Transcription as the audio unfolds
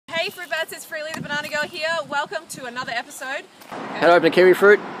fruit bats, it's Freely the Banana Girl here. Welcome to another episode. How to open a kiwi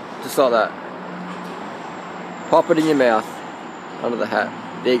fruit? Just like that. Pop it in your mouth, under the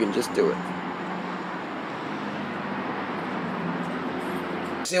hat. Vegan, just do it.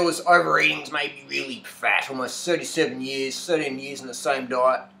 There was overeating's made me really fat. Almost 37 years, 13 years in the same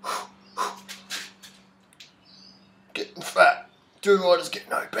diet. Getting fat. Doing right is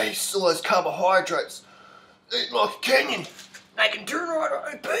getting obese. All those carbohydrates. Eating like a Kenyan. Making doing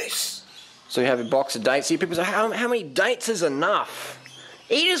right obese. So you have a box of dates here. People say, how many dates is enough?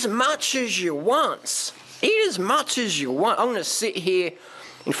 Eat as much as you want. Eat as much as you want. I'm going to sit here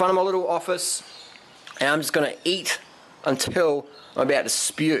in front of my little office and I'm just going to eat until I'm about to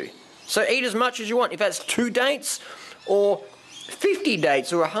spew. So eat as much as you want. If that's 2 dates or 50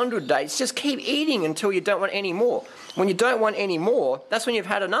 dates or 100 dates, just keep eating until you don't want any more. When you don't want any more, that's when you've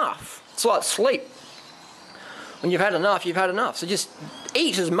had enough. It's like sleep. When you've had enough, you've had enough. So just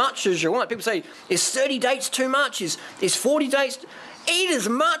eat as much as you want. People say, is 30 dates too much? Is 40 dates? Eat as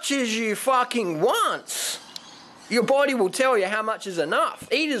much as you fucking want. Your body will tell you how much is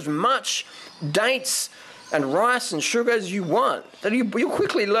enough. Eat as much dates and rice and sugar as you want. Then you'll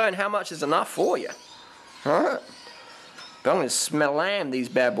quickly learn how much is enough for you. Alright? But I'm going to slam these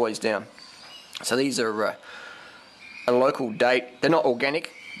bad boys down. So these are a local date. They're not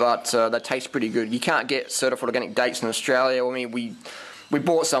organic, but they taste pretty good. You can't get certified organic dates in Australia. I mean, we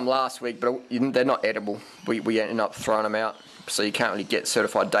bought some last week, but they're not edible. We ended up throwing them out. So you can't really get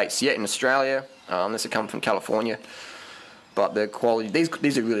certified dates yet in Australia, unless they come from California. But the quality,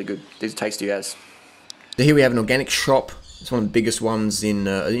 these are really good. These are tasty as. So here we have an organic shop. It's one of the biggest ones in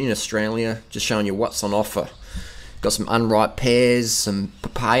Australia. Just showing you what's on offer. Got some unripe pears, some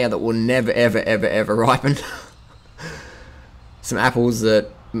papaya that will never, ever, ever, ever ripen. Some apples that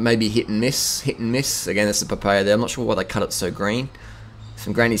may be hit and miss. Again, that's the papaya there. I'm not sure why they cut it so green.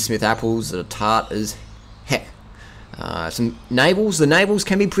 Some Granny Smith apples that are tart as heck. Some navels. The navels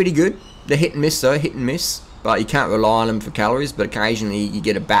can be pretty good. They're hit and miss though, hit and miss. But you can't rely on them for calories, but occasionally you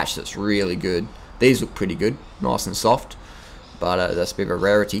get a batch that's really good. These look pretty good, nice and soft, but that's a bit of a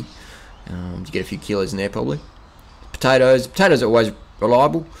rarity. You get a few kilos in there probably. Potatoes are always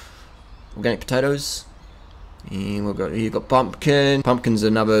reliable. Organic potatoes. And you've got pumpkin. Pumpkin's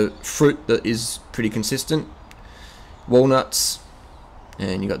another fruit that is pretty consistent. Walnuts.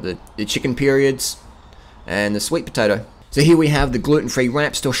 And you've got the chicken periods. And the sweet potato. So here we have the gluten-free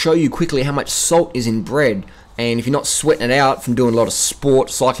wraps. They'll show you quickly how much salt is in bread. And if you're not sweating it out from doing a lot of sport,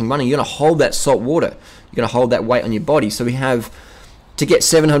 cycling, running, you're going to hold that salt water. You're going to hold that weight on your body. So we have, to get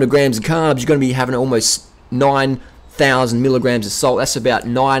 700 grams of carbs, you're going to be having almost 9,000 milligrams of salt. That's about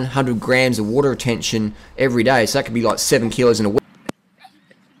 900 grams of water retention every day. So that could be like 7 kilos in a week.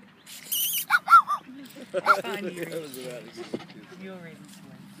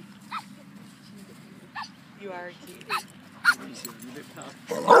 You are cute.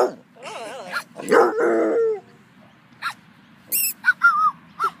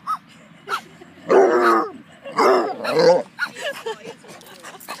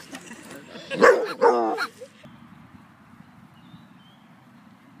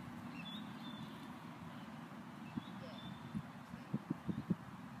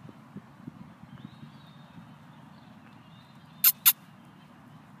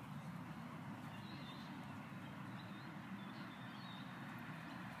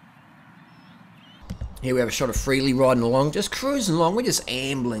 Here we have a shot of Freely riding along, just cruising along. We're just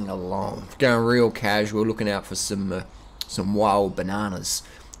ambling along, going real casual, looking out for some wild bananas.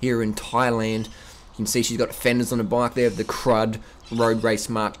 Here in Thailand, you can see she's got fenders on the bike there, the Crud Road Race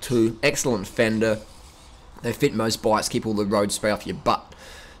Mark II. Excellent fender. They fit most bikes, keep all the road spray off your butt.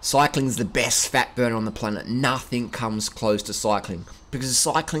 Cycling's the best fat burner on the planet. Nothing comes close to cycling, because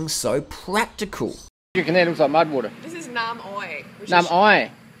cycling's so practical. Drinking there looks like mud water. This is Nam Oi. Nam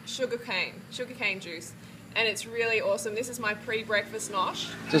Oi. Sugarcane juice, and it's really awesome. This is my pre-breakfast nosh.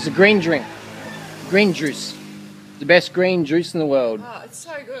 So it's a green drink, green juice, the best green juice in the world. Oh, it's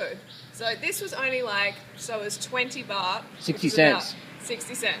so good. So this was only like, so it was 20 baht. 60 cents.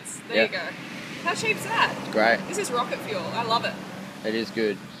 60 cents. There you go. How cheap's that? Great. This is rocket fuel. I love it. It is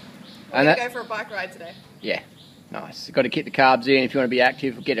good. We're going to go for a bike ride today. Yeah, nice. You've got to keep the carbs in if you want to be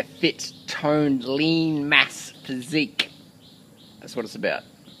active. Get a fit, toned, lean mass physique. That's what it's about.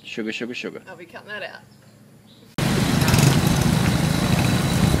 Sugar, sugar, sugar. I'll be cutting that out.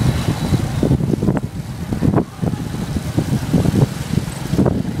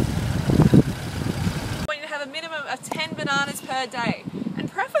 I want you to have a minimum of 10 bananas per day, and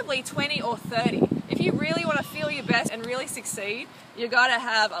preferably 20 or 30. If you really want to feel your best and really succeed, you got to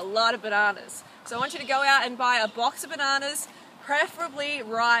have a lot of bananas. So I want you to go out and buy a box of bananas, Preferably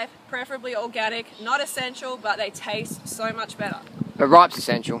ripe, preferably organic, not essential, but they taste so much better. But ripe's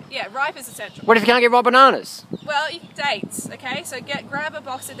essential. Yeah, ripe is essential. What if you can't get ripe bananas? Well, dates, okay? So grab a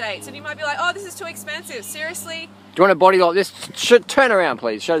box of dates, and you might be like, oh, this is too expensive. Seriously? Do you want a body like this? Turn around,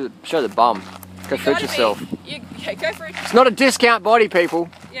 please. Show the bum. Go fit yourself. Okay, go for it. It's not a discount body, people.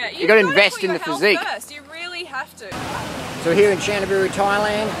 Yeah, you got to invest in the physique. First. You really have to. So here in Chantaburi,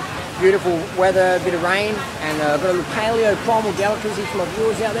 Thailand, beautiful weather, a bit of rain, and I've got a little paleo primal delicacy for my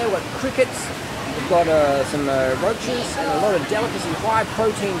viewers out there. We've got crickets, we've got some roaches, and a lot of delicacy, high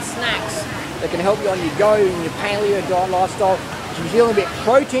protein snacks that can help you on your go in your paleo diet lifestyle. If you're feeling a bit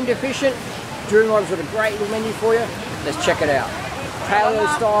protein deficient, During-Rider's got a great little menu for you. Let's check it out. Paleo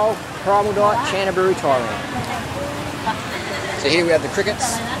style, primal diet, Chantaburi, Thailand. So here we have the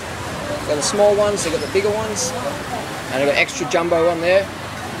crickets. We've got the small ones, we've got the bigger ones, and I've got extra jumbo one there.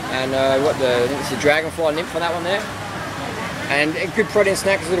 And we've got I think it's the dragonfly nymph for that one there. And a good protein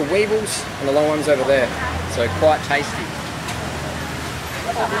snack is little weevils, and the long ones over there. So quite tasty.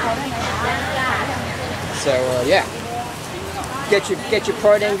 So yeah, get your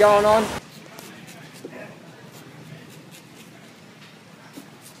protein going on.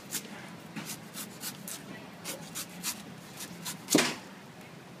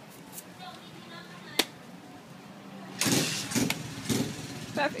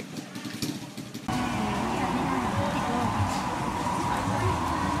 Perfect.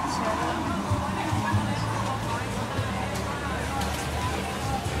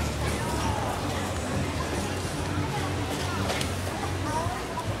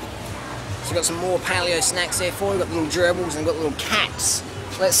 So we've got some more paleo snacks there for you. We've got little gerbils and we've got little cats.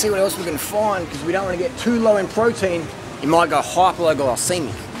 Let's see what else we can find, because we don't want to get too low in protein. You might go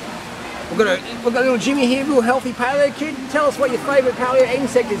hypoglycemic. We've got little Jimmy here, real healthy paleo kid. Tell us what your favourite paleo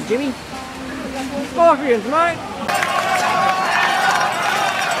insect is, Jimmy. Scorpions, mate.